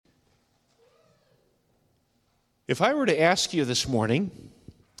If I were to ask you this morning,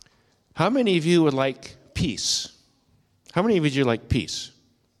 how many of you would like peace? How many of you would like peace?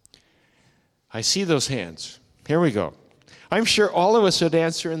 I see those hands. Here we go. I'm sure all of us would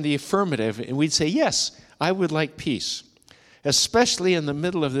answer in the affirmative, and we'd say, yes, I would like peace, especially in the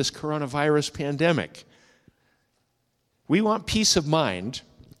middle of this coronavirus pandemic. We want peace of mind.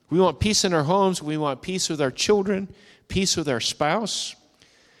 We want peace in our homes. We want peace with our children, peace with our spouse.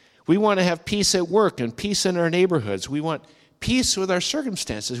 We want to have peace at work and peace in our neighborhoods. We want peace with our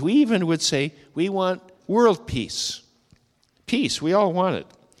circumstances. We even would say we want world peace. Peace, we all want it.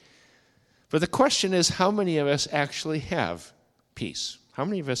 But the question is, how many of us actually have peace? How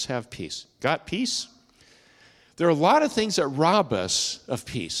many of us have peace? Got peace? There are a lot of things that rob us of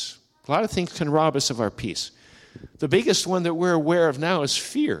peace. A lot of things can rob us of our peace. The biggest one that we're aware of now is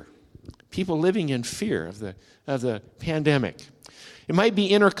fear. People living in fear of the pandemic. It might be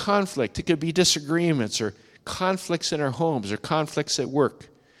inner conflict. It could be disagreements or conflicts in our homes or conflicts at work.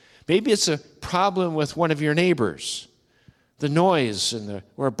 Maybe it's a problem with one of your neighbors. The noise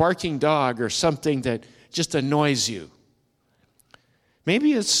or a barking dog or something that just annoys you.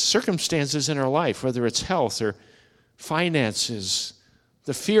 Maybe it's circumstances in our life, whether it's health or finances,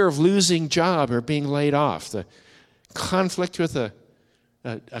 the fear of losing job or being laid off, the conflict with a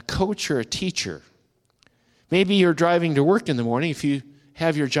coach or a teacher. Maybe you're driving to work in the morning if you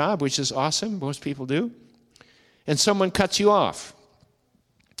have your job, which is awesome, most people do, and someone cuts you off.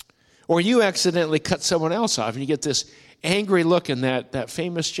 Or you accidentally cut someone else off and you get this angry look in that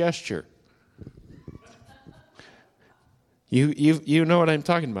famous gesture. You know what I'm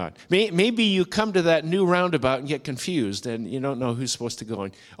talking about. Maybe you come to that new roundabout and get confused and you don't know who's supposed to go.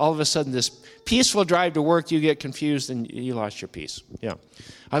 And all of a sudden this peaceful drive to work, you get confused and you lost your peace. Yeah.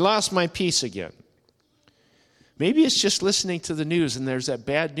 I lost my peace again. Maybe it's just listening to the news and there's that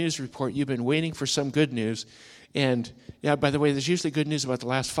bad news report. You've been waiting for some good news. And yeah, by the way, there's usually good news about the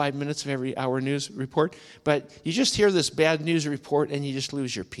last 5 minutes of every hour news report. But you just hear this bad news report and you just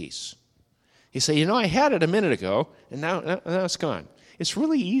lose your peace. You say, I had it a minute ago, and now it's gone. It's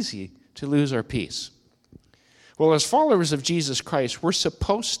really easy to lose our peace. Well, as followers of Jesus Christ, we're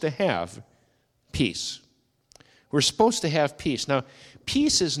supposed to have peace. We're supposed to have peace. Now,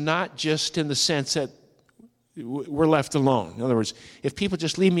 peace is not just in the sense that we're left alone. In other words, if people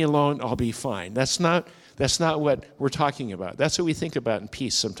just leave me alone, I'll be fine. That's not what we're talking about. That's what we think about in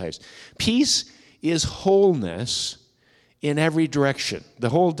peace sometimes. Peace is wholeness in every direction. The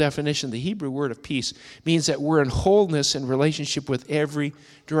whole definition, the Hebrew word of peace, means that we're in wholeness in relationship with every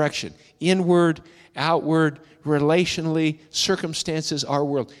direction. Inward, outward, relationally, circumstances, our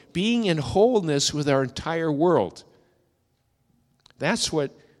world. Being in wholeness with our entire world. That's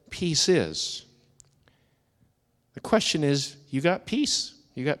what peace is. The question is, you got peace?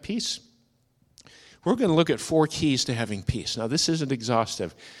 You got peace? We're going to look at 4 keys to having peace. Now, this isn't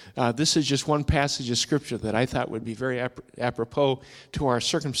exhaustive. This is just one passage of Scripture that I thought would be very apropos to our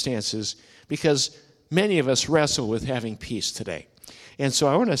circumstances because many of us wrestle with having peace today. And so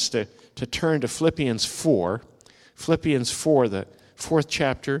I want us to turn to Philippians 4. Philippians 4, the 4th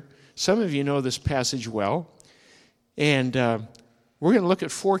chapter. Some of you know this passage well. And we're going to look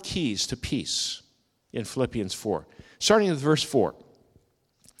at 4 keys to peace in Philippians 4. Starting with verse 4.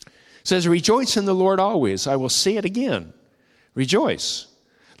 It says, "Rejoice in the Lord always. I will say it again. Rejoice.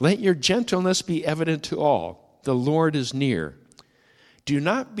 Let your gentleness be evident to all. The Lord is near. Do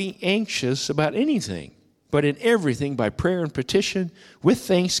not be anxious about anything, but in everything by prayer and petition, with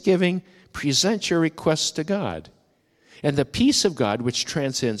thanksgiving, present your requests to God. And the peace of God, which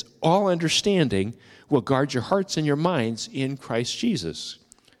transcends all understanding, will guard your hearts and your minds in Christ Jesus.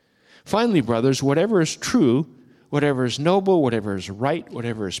 Finally, brothers, whatever is true, whatever is noble, whatever is right,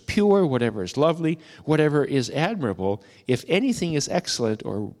 whatever is pure, whatever is lovely, whatever is admirable, if anything is excellent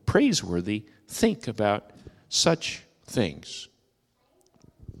or praiseworthy, think about such things."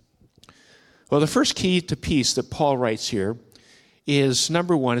 Well, the first key to peace that Paul writes here is,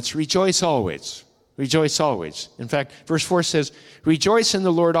 number 1, it's rejoice always. Rejoice always. In fact, verse 4 says, "Rejoice in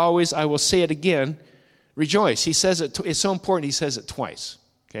the Lord always. I will say it again. Rejoice." He says it. It's so important he says it twice.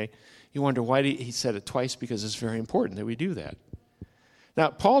 Okay? You wonder why he said it twice, because it's very important that we do that. Now,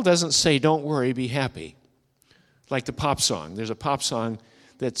 Paul doesn't say, "Don't worry, be happy," like the pop song. There's a pop song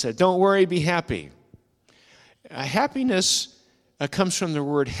that said, "Don't worry, be happy." Happiness comes from the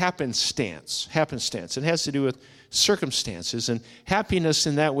word happenstance. Happenstance. It has to do with circumstances, and happiness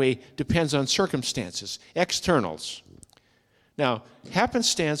in that way depends on circumstances, externals. Now,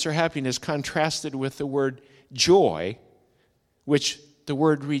 happenstance or happiness contrasted with the word joy, which the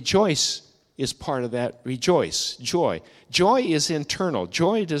word rejoice is part of that. Rejoice, joy. Joy is internal.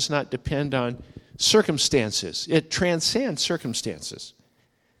 Joy does not depend on circumstances. It transcends circumstances.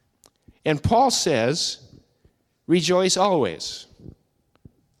 And Paul says, rejoice always.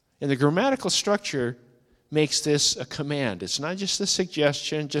 And the grammatical structure makes this a command. It's not just a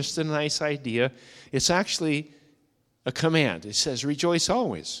suggestion, just a nice idea. It's actually a command. It says, rejoice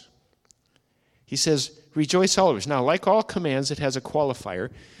always. He says, rejoice always. Now, like all commands, it has a qualifier.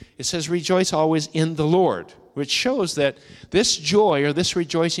 It says, rejoice always in the Lord, which shows that this joy or this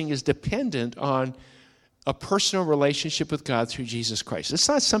rejoicing is dependent on a personal relationship with God through Jesus Christ. It's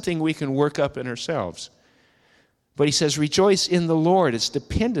not something we can work up in ourselves. But he says, rejoice in the Lord. It's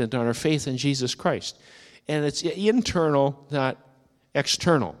dependent on our faith in Jesus Christ. And it's internal, not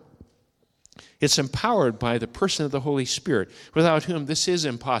external. It's empowered by the person of the Holy Spirit, without whom this is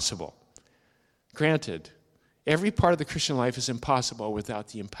impossible. Granted, every part of the Christian life is impossible without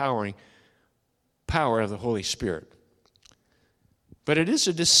the empowering power of the Holy Spirit. But it is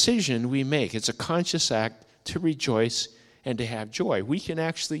a decision we make. It's a conscious act to rejoice and to have joy. We can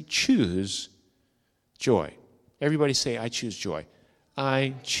actually choose joy. Everybody say, I choose joy.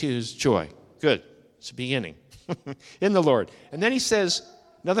 I choose joy. Good. It's a beginning. In the Lord. And then he says,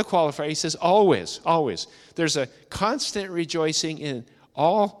 another qualifier, he says, always, always. There's a constant rejoicing in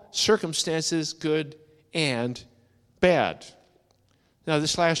all circumstances, good and bad. Now,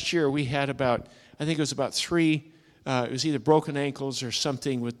 this last year we had about, I think it was about 3, it was either broken ankles or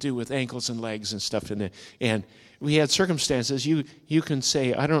something with do with ankles and legs and stuff in it. And we had circumstances. You can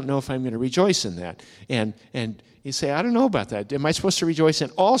say, I don't know if I'm going to rejoice in that. And you say, I don't know about that. Am I supposed to rejoice in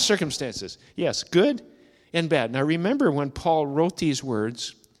all circumstances? Yes, good and bad. Now, remember when Paul wrote these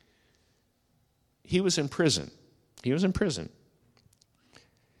words, he was in prison. He was in prison.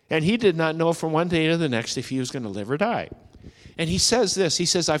 And he did not know from one day to the next if he was going to live or die. And he says this. He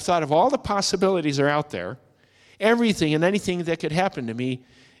says, I've thought of all the possibilities that are out there, everything and anything that could happen to me.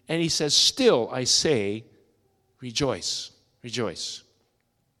 And he says, still I say, rejoice, rejoice.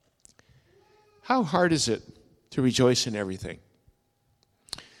 How hard is it to rejoice in everything?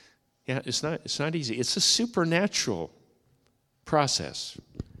 Yeah, it's not easy. It's a supernatural process.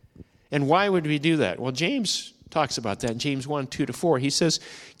 And why would we do that? Well, James talks about that in James 1, 2-4. He says,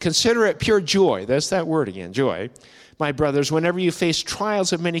 consider it pure joy. That's that word again, joy. My brothers, whenever you face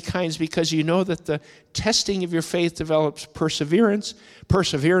trials of many kinds, because you know that the testing of your faith develops perseverance.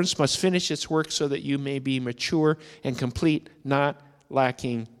 Perseverance must finish its work so that you may be mature and complete, not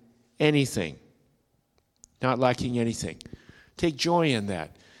lacking anything. Not lacking anything. Take joy in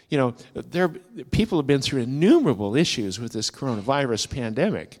that. You know, people have been through innumerable issues with this coronavirus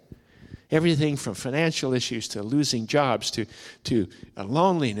pandemic. Everything from financial issues to losing jobs to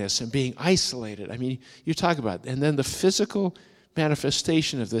loneliness and being isolated. I mean, you talk about it. And then the physical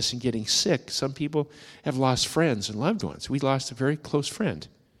manifestation of this and getting sick. Some people have lost friends and loved ones. We lost a very close friend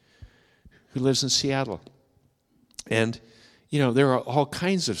who lives in Seattle. And, you know, there are all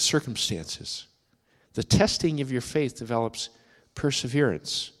kinds of circumstances. The testing of your faith develops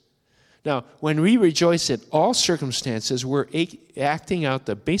perseverance. Now, when we rejoice in all circumstances, we're acting out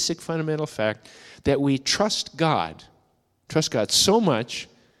the basic fundamental fact that we trust God so much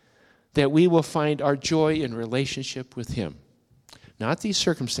that we will find our joy in relationship with Him. Not these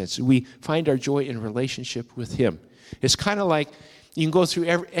circumstances. We find our joy in relationship with Him. It's kind of like you can go through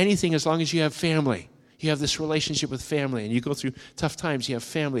anything as long as you have family. You have this relationship with family, and you go through tough times, you have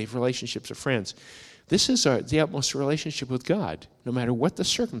family, relationships of friends. This is the utmost relationship with God, no matter what the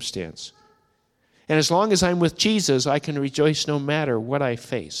circumstance. And as long as I'm with Jesus, I can rejoice no matter what I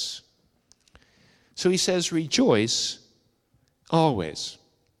face. So he says, rejoice always.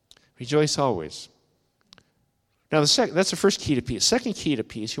 Rejoice always. Now, that's the first key to peace. Second key to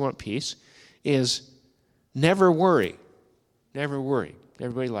peace, you want peace, is never worry. Never worry.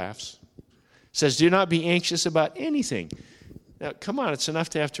 Everybody laughs. It says, do not be anxious about anything. Now, come on, it's enough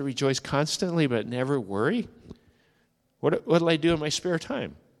to have to rejoice constantly, but never worry? What'll I do in my spare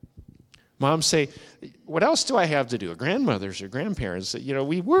time? Moms say, what else do I have to do? Grandmothers or grandparents, you know,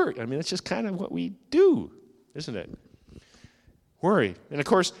 we work. I mean, it's just kind of what we do, isn't it? Worry. And, of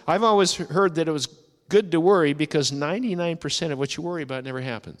course, I've always heard that it was good to worry because 99% of what you worry about never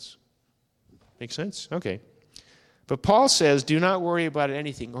happens. Make sense? Okay. But Paul says, do not worry about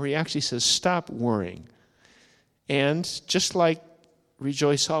anything. Or he actually says, stop worrying. And just like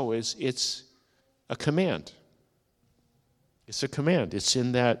rejoice always, it's a command. It's a command. It's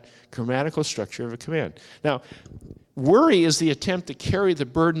in that grammatical structure of a command. Now, worry is the attempt to carry the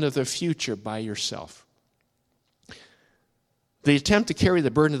burden of the future by yourself. The attempt to carry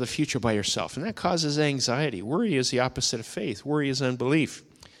the burden of the future by yourself. And that causes anxiety. Worry is the opposite of faith. Worry is unbelief.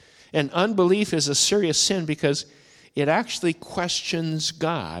 And unbelief is a serious sin because it actually questions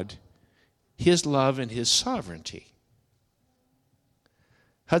God, his love and his sovereignty.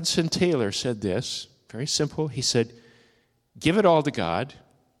 Hudson Taylor said this, very simple. He said, give it all to God,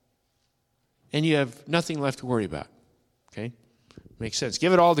 and you have nothing left to worry about. Okay? Makes sense.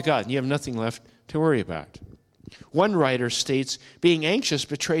 Give it all to God, and you have nothing left to worry about. One writer states, being anxious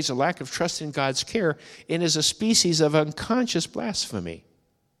betrays a lack of trust in God's care and is a species of unconscious blasphemy.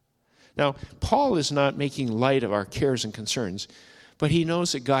 Now, Paul is not making light of our cares and concerns, but he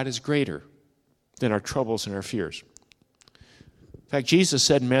knows that God is greater than our troubles and our fears. In fact, Jesus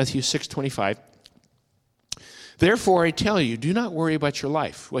said in Matthew 6:25, therefore I tell you, do not worry about your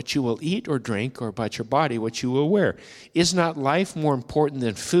life, what you will eat or drink, or about your body, what you will wear. Is not life more important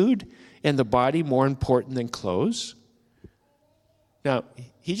than food, and the body more important than clothes? Now,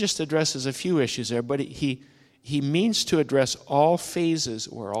 he just addresses a few issues there, but he means to address all phases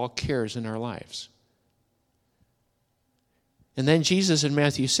or all cares in our lives. And then Jesus in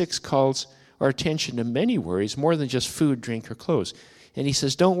Matthew 6 calls our attention to many worries, more than just food, drink, or clothes. And he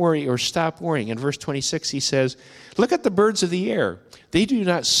says, don't worry or stop worrying. In verse 26, he says, look at the birds of the air. They do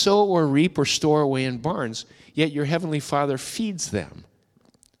not sow or reap or store away in barns, yet your heavenly Father feeds them.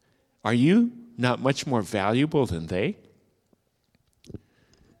 Are you not much more valuable than they?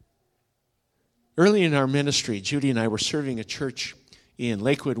 Early in our ministry, Judy and I were serving a church in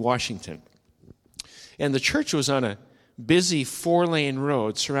Lakewood, Washington. And the church was on a busy 4-lane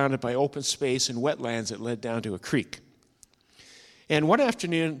road surrounded by open space and wetlands that led down to a creek. And one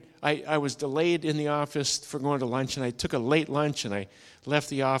afternoon, I was delayed in the office for going to lunch, and I took a late lunch, and I left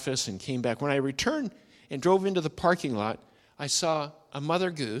the office and came back. When I returned and drove into the parking lot, I saw a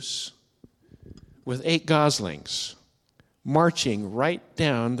mother goose with 8 goslings marching right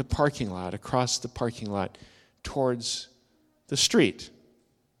down the parking lot, across the parking lot, towards the street.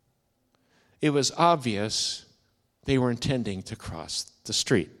 It was obvious they were intending to cross the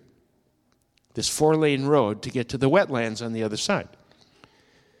street, this 4-lane road, to get to the wetlands on the other side.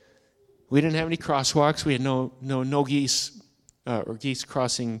 We didn't have any crosswalks. We had no geese or geese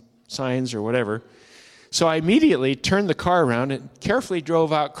crossing signs or whatever. So I immediately turned the car around and carefully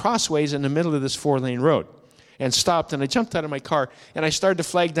drove out crossways in the middle of this 4-lane road and stopped, and I jumped out of my car and I started to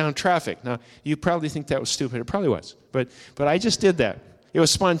flag down traffic. Now, you probably think that was stupid. It probably was. But I just did that. It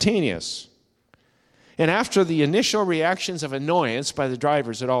was spontaneous. And after the initial reactions of annoyance by the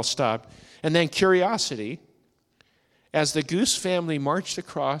drivers, it all stopped, and then curiosity, as the goose family marched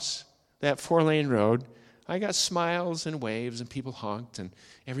across that 4-lane road, I got smiles and waves, and people honked, and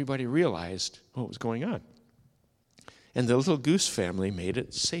everybody realized what was going on. And the little goose family made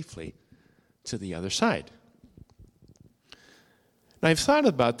it safely to the other side. Now, I've thought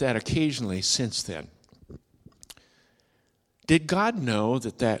about that occasionally since then. Did God know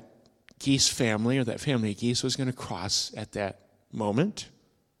that geese family, or that family of geese, was going to cross at that moment?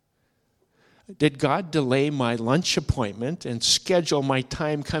 Did God delay my lunch appointment and schedule my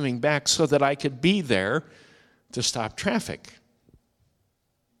time coming back so that I could be there to stop traffic?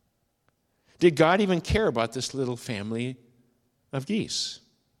 Did God even care about this little family of geese?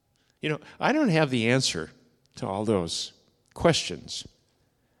 You know, I don't have the answer to all those questions.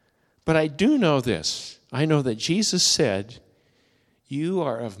 But I do know this. I know that Jesus said, you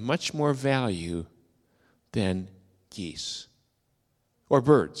are of much more value than geese or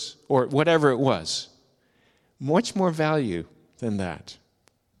birds or whatever it was. Much more value than that.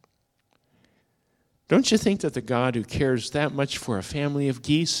 Don't you think that the God who cares that much for a family of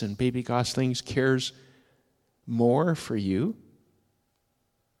geese and baby goslings cares more for you?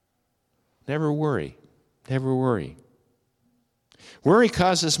 Never worry. Never worry. Worry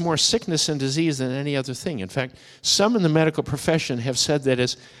causes more sickness and disease than any other thing. In fact, some in the medical profession have said that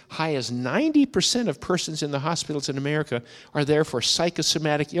as high as 90% of persons in the hospitals in America are there for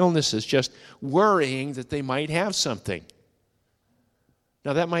psychosomatic illnesses, just worrying that they might have something.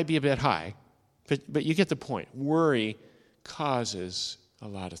 Now, that might be a bit high, but you get the point. Worry causes a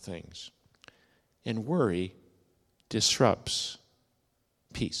lot of things. And worry disrupts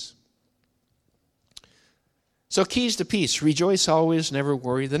peace. So keys to peace: rejoice always, never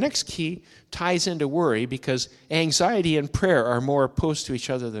worry. The next key ties into worry because anxiety and prayer are more opposed to each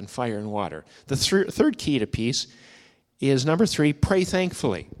other than fire and water. The third key to peace is number 3, pray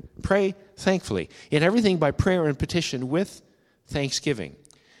thankfully. Pray thankfully. In everything by prayer and petition with thanksgiving.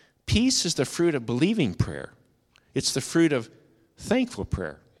 Peace is the fruit of believing prayer. It's the fruit of thankful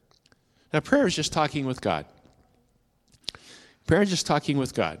prayer. Now, prayer is just talking with God. Prayer is just talking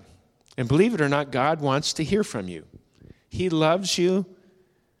with God. And believe it or not, God wants to hear from you. He loves you.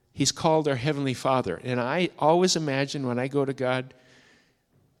 He's called our Heavenly Father. And I always imagine when I go to God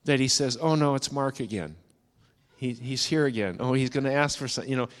that He says, oh no, it's Mark again. He's here again. Oh, he's going to ask for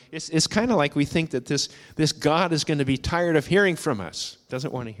something. It's kind of like we think that this God is going to be tired of hearing from us.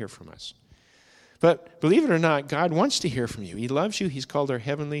 Doesn't want to hear from us. But believe it or not, God wants to hear from you. He loves you. He's called our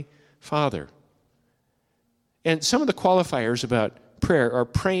Heavenly Father. And some of the qualifiers about prayer are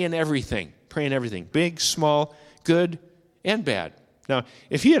pray in everything. Pray in everything. Big, small, good, and bad. Now,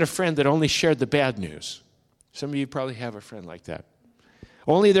 if you had a friend that only shared the bad news, some of you probably have a friend like that.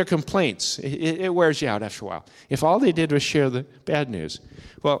 Only their complaints, it wears you out after a while. If all they did was share the bad news.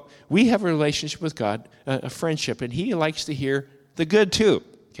 Well, we have a relationship with God, a friendship, and he likes to hear the good too,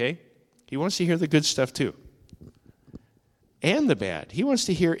 okay? He wants to hear the good stuff too. And the bad. He wants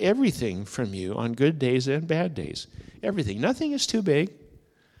to hear everything from you on good days and bad days. Everything. Nothing is too big.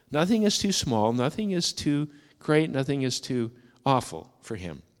 Nothing is too small. Nothing is too great. Nothing is too awful for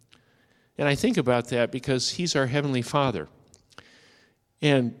him. And I think about that because he's our Heavenly Father.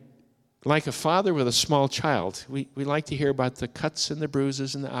 And like a father with a small child, we like to hear about the cuts and the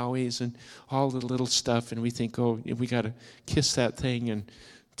bruises and the owies and all the little stuff. And we think, oh, we got to kiss that thing and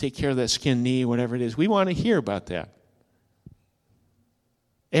take care of that skinned knee, whatever it is. We want to hear about that.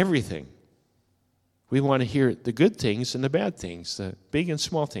 Everything. We want to hear the good things and the bad things, the big and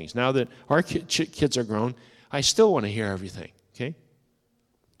small things. Now that our kids are grown, I still want to hear everything, okay?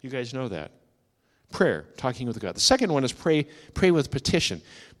 You guys know that. Prayer, talking with God. The second one is pray with petition.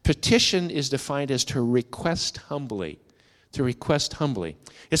 Petition is defined as to request humbly. To request humbly.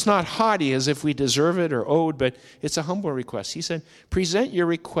 It's not haughty as if we deserve it or owed, but it's a humble request. He said, present your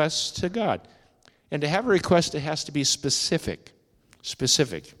requests to God. And to have a request, it has to be specific.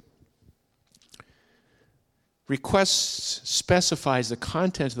 Specific. Requests specifies the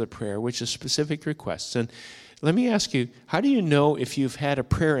content of the prayer, which is specific requests. And let me ask you, how do you know if you've had a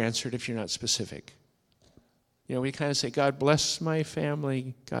prayer answered if you're not specific? We kind of say, God bless my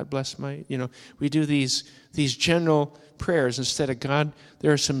family, God bless my, we do these general prayers instead of God,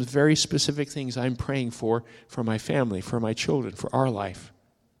 there are some very specific things I'm praying for my family, for my children, for our life.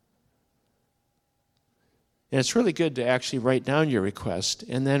 And it's really good to actually write down your request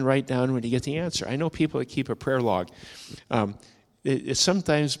and then write down when you get the answer. I know people that keep a prayer log. It's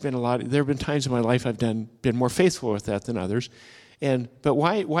sometimes been there have been times in my life I've been more faithful with that than others. But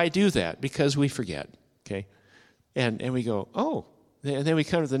why do that? Because we forget, okay? And we go, oh, and then we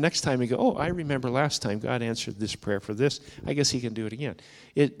come to the next time and go, oh, I remember last time God answered this prayer for this. I guess he can do it again.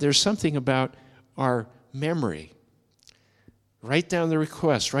 There's something about our memory. Write down the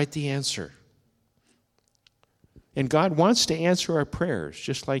request, write the answer. And God wants to answer our prayers,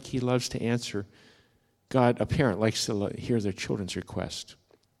 just like he loves to answer. A parent likes to hear their children's request.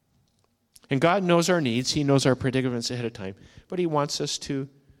 And God knows our needs. He knows our predicaments ahead of time. But he wants us to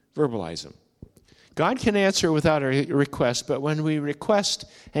verbalize them. God can answer without a request, but when we request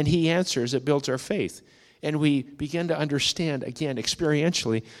and he answers, it builds our faith. And we begin to understand, again,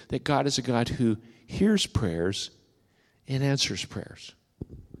 experientially, that God is a God who hears prayers and answers prayers.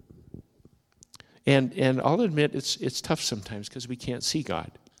 And I'll admit it's tough sometimes because we can't see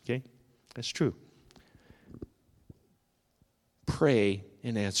God. Okay? That's true. Pray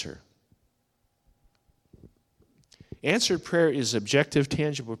and answer. Answered prayer is objective,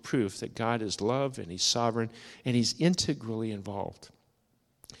 tangible proof that God is love and he's sovereign and he's integrally involved.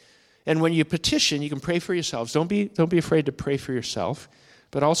 And when you petition, you can pray for yourselves. Don't be afraid to pray for yourself,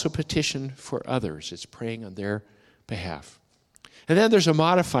 but also petition for others. It's praying on their behalf. And then there's a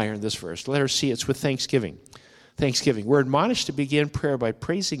modifier in this verse. Letter C, it's with thanksgiving. Thanksgiving. We're admonished to begin prayer by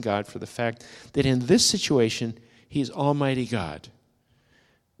praising God for the fact that in this situation, he's Almighty God.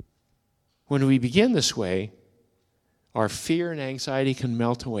 When we begin this way, our fear and anxiety can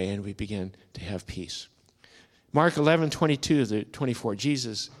melt away and we begin to have peace. Mark 11:22-24,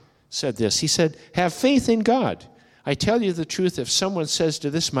 Jesus said this. He said, have faith in God. I tell you the truth, if someone says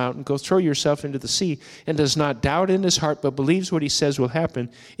to this mountain, go throw yourself into the sea, and does not doubt in his heart, but believes what he says will happen,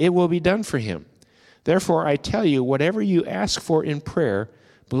 it will be done for him. Therefore, I tell you, whatever you ask for in prayer,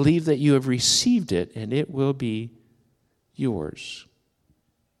 believe that you have received it, and it will be yours.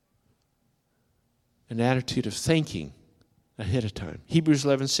 An attitude of thanking ahead of time. Hebrews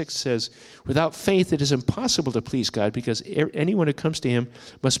 11:6 says, without faith it is impossible to please God because anyone who comes to him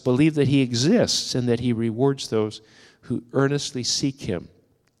must believe that he exists and that he rewards those who earnestly seek him.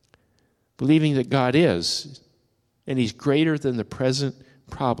 Believing that God is, and he's greater than the present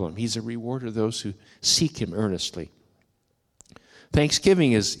problem. He's a rewarder of those who seek him earnestly.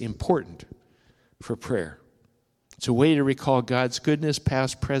 Thanksgiving is important for prayer. It's a way to recall God's goodness,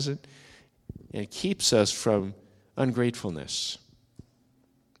 past, present, and it keeps us from ungratefulness.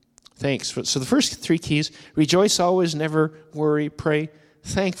 Thanks. So the first three keys, rejoice always, never worry, pray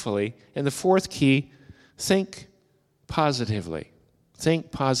thankfully. And the fourth key, think positively.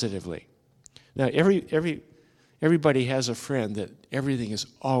 Think positively. Now, everybody has a friend that everything is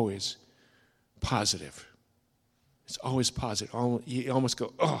always positive. It's always positive. You almost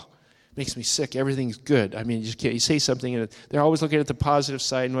go, oh, it makes me sick. Everything's good. I mean, you say something, and they're always looking at the positive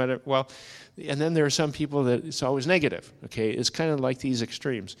side and whatever. Well, and then there are some people that it's always negative. Okay, it's kind of like these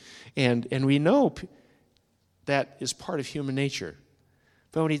extremes, and we know that is part of human nature.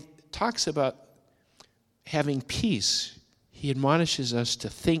 But when he talks about having peace, he admonishes us to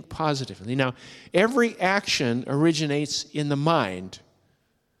think positively. Now, every action originates in the mind,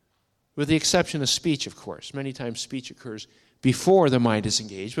 with the exception of speech, of course. Many times speech occurs before the mind is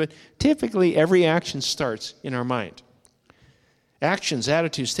engaged, but typically every action starts in our mind. Actions,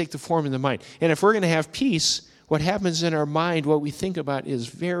 attitudes take the form in the mind. And if we're going to have peace, what happens in our mind, what we think about, is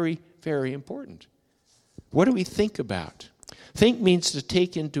very, very important. What do we think about? Think means to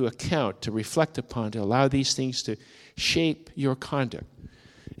take into account, to reflect upon, to allow these things to shape your conduct.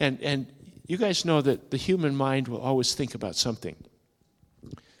 And you guys know that the human mind will always think about something.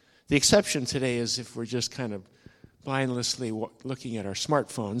 The exception today is if we're just kind of mindlessly looking at our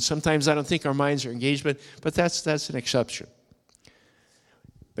smartphones. Sometimes I don't think our minds are engaged, but that's an exception.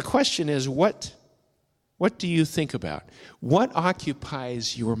 The question is, what do you think about? What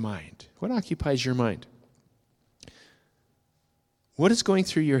occupies your mind? What occupies your mind? What is going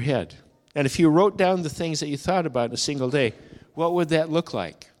through your head? And if you wrote down the things that you thought about in a single day, what would that look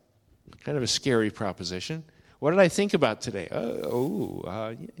like? Kind of a scary proposition. What did I think about today?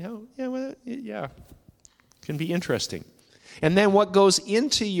 Yeah. Can be interesting. And then what goes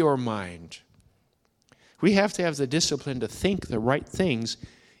into your mind? We have to have the discipline to think the right things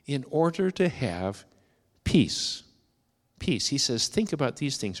in order to have peace. Peace. He says, think about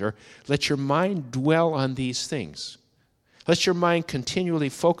these things, or let your mind dwell on these things. Let your mind continually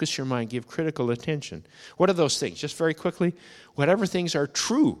focus your mind, give critical attention. What are those things? Just very quickly, whatever things are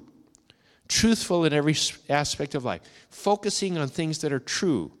true, truthful in every aspect of life, focusing on things that are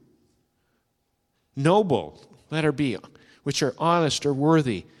true, noble, letter B, which are honest or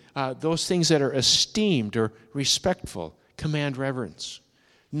worthy, those things that are esteemed or respectful, command reverence.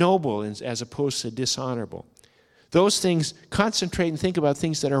 Noble as opposed to dishonorable. Those things, concentrate and think about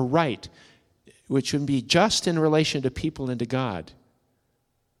things that are right, which would be just in relation to people and to God.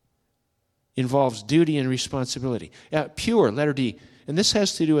 Involves duty and responsibility. Pure, letter D. And this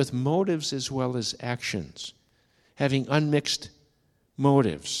has to do with motives as well as actions. Having unmixed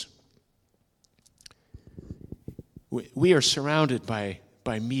motives. We are surrounded by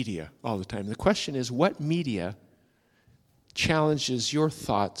media all the time. The question is, what media challenges your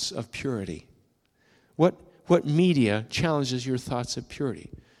thoughts of purity? What media challenges your thoughts of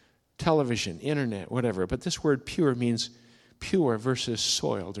purity? Television, internet, whatever. But this word pure means pure versus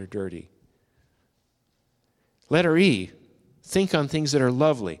soiled or dirty. Letter E, think on things that are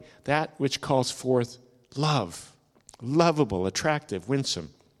lovely, that which calls forth love, lovable, attractive, winsome.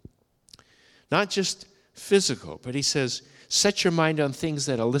 Not just physical, but he says, set your mind on things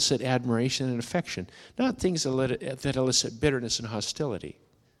that elicit admiration and affection, not things that elicit bitterness and hostility.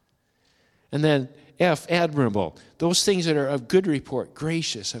 And then F, admirable, those things that are of good report,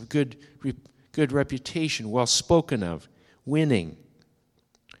 gracious, of good reputation, well spoken of, winning,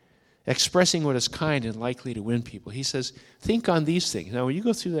 expressing what is kind and likely to win people. He says, think on these things. Now, when you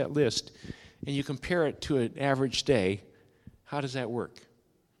go through that list and you compare it to an average day, how does that work?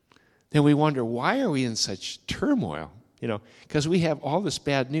 Then we wonder, why are we in such turmoil? Because we have all this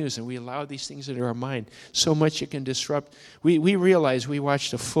bad news and we allow these things into our mind so much it can disrupt. We realize we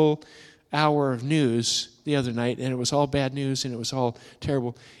watched a full hour of news the other night and it was all bad news and it was all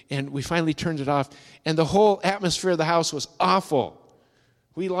terrible. And we finally turned it off and the whole atmosphere of the house was awful.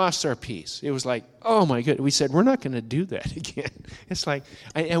 We lost our peace. It was like, oh my goodness. We said, we're not going to do that again. It's like,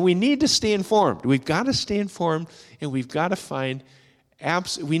 and we need to stay informed. We've got to stay informed and we've got to find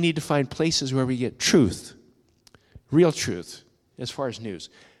we need to find places where we get truth, real truth, as far as news.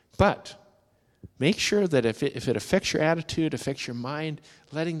 But make sure that if it affects your attitude, affects your mind,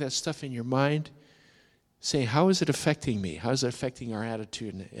 letting that stuff in your mind, say, how is it affecting me? How is it affecting our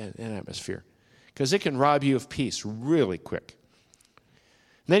attitude and atmosphere? Because it can rob you of peace really quick.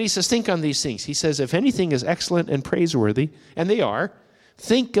 And then he says, think on these things. He says, if anything is excellent and praiseworthy, and they are,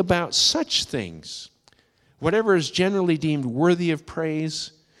 think about such things. Whatever is generally deemed worthy of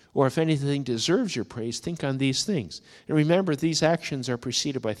praise, or if anything deserves your praise, think on these things. And remember, these actions are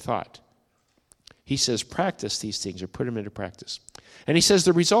preceded by thought. He says, practice these things, or put them into practice. And he says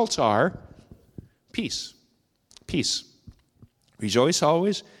the results are peace. Peace. Rejoice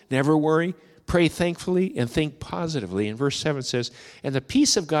always, never worry, pray thankfully, and think positively. And verse 7 says, and the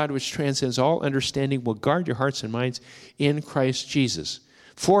peace of God which transcends all understanding will guard your hearts and minds in Christ Jesus.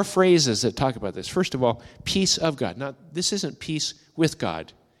 4 phrases that talk about this. First of all, peace of God. Now, this isn't peace with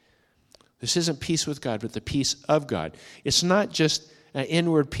God. This isn't peace with God, but the peace of God. It's not just an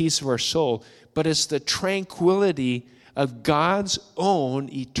inward peace of our soul, but it's the tranquility of God's own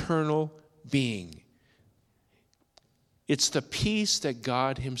eternal being. It's the peace that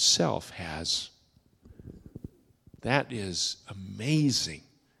God himself has. That is amazing.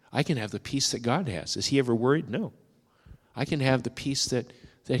 I can have the peace that God has. Is he ever worried? No. I can have the peace that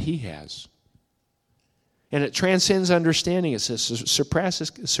he has. And it transcends understanding. It says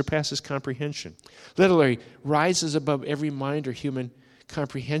surpasses comprehension. Literally rises above every mind or human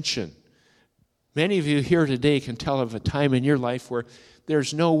comprehension. Many of you here today can tell of a time in your life where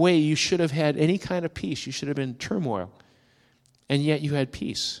there's no way you should have had any kind of peace. You should have been in turmoil. And yet you had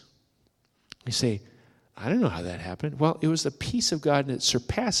peace. You say, I don't know how that happened. Well, it was the peace of God, and it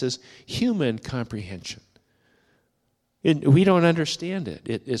surpasses human comprehension. We don't understand it.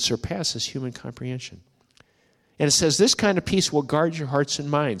 It surpasses human comprehension. And it says, this kind of peace will guard your hearts and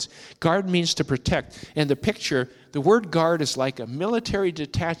minds. Guard means to protect. And the word guard is like a military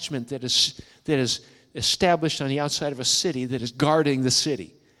detachment that is established on the outside of a city that is guarding the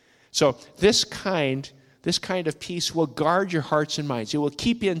city. So this kind of peace will guard your hearts and minds. It will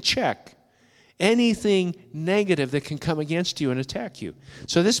keep in check anything negative that can come against you and attack you.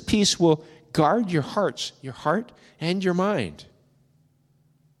 So this peace will guard your heart and your mind.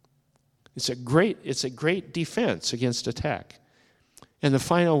 It's a great defense against attack. And the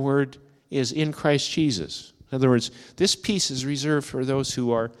final word is in Christ Jesus. In other words, this peace is reserved for those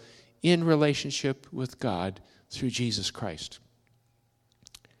who are in relationship with God through Jesus Christ.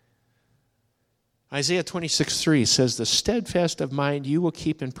 Isaiah 26:3 says, the steadfast of mind you will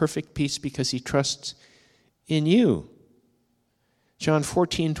keep in perfect peace because he trusts in you. John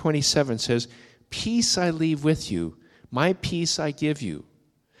 14:27 says, peace I leave with you, my peace I give you.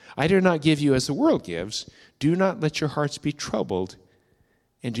 I do not give you as the world gives. Do not let your hearts be troubled,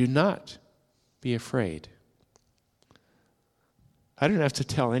 and do not be afraid. I don't have to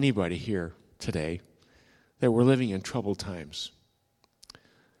tell anybody here today that we're living in troubled times.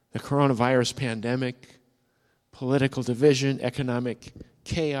 The coronavirus pandemic, political division, economic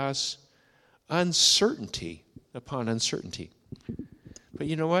chaos, uncertainty upon uncertainty. But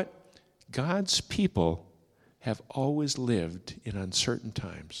you know what? God's people have always lived in uncertain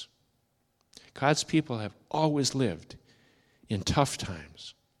times. God's people have always lived in tough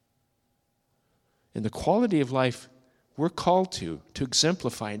times. And the quality of life we're called to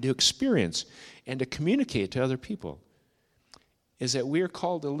exemplify and to experience and to communicate to other people is that we are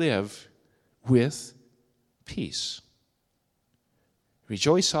called to live with peace.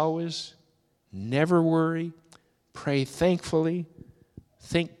 Rejoice always, never worry, pray thankfully,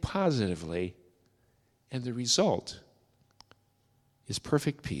 think positively, and the result is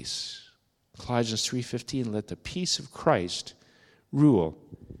perfect peace. Colossians 3:15, let the peace of Christ rule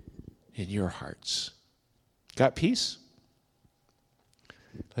in your hearts. Got peace?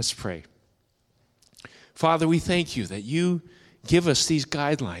 Let's pray. Father, we thank you that you give us these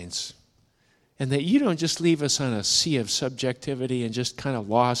guidelines and that you don't just leave us on a sea of subjectivity and just kind of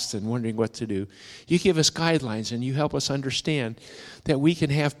lost and wondering what to do. You give us guidelines and you help us understand that we can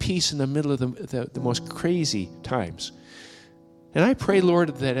have peace in the middle of the most crazy times. And I pray,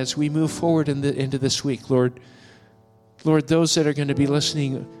 Lord, that as we move forward into this week, Lord, those that are going to be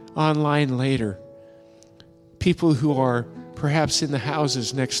listening online later, people who are perhaps in the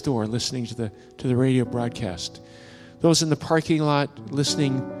houses next door listening to the radio broadcast, those in the parking lot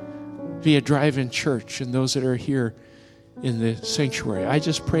listening via drive-in church, and those that are here in the sanctuary. I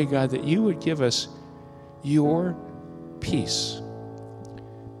just pray, God, that you would give us your peace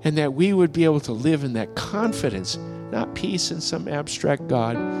and that we would be able to live in that confidence, not peace in some abstract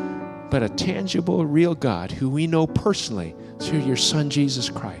God, but a tangible, real God who we know personally through your Son, Jesus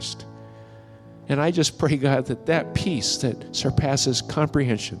Christ. And I just pray, God, that peace that surpasses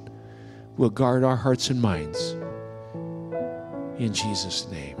comprehension will guard our hearts and minds. In Jesus'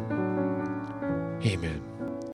 name. Amen.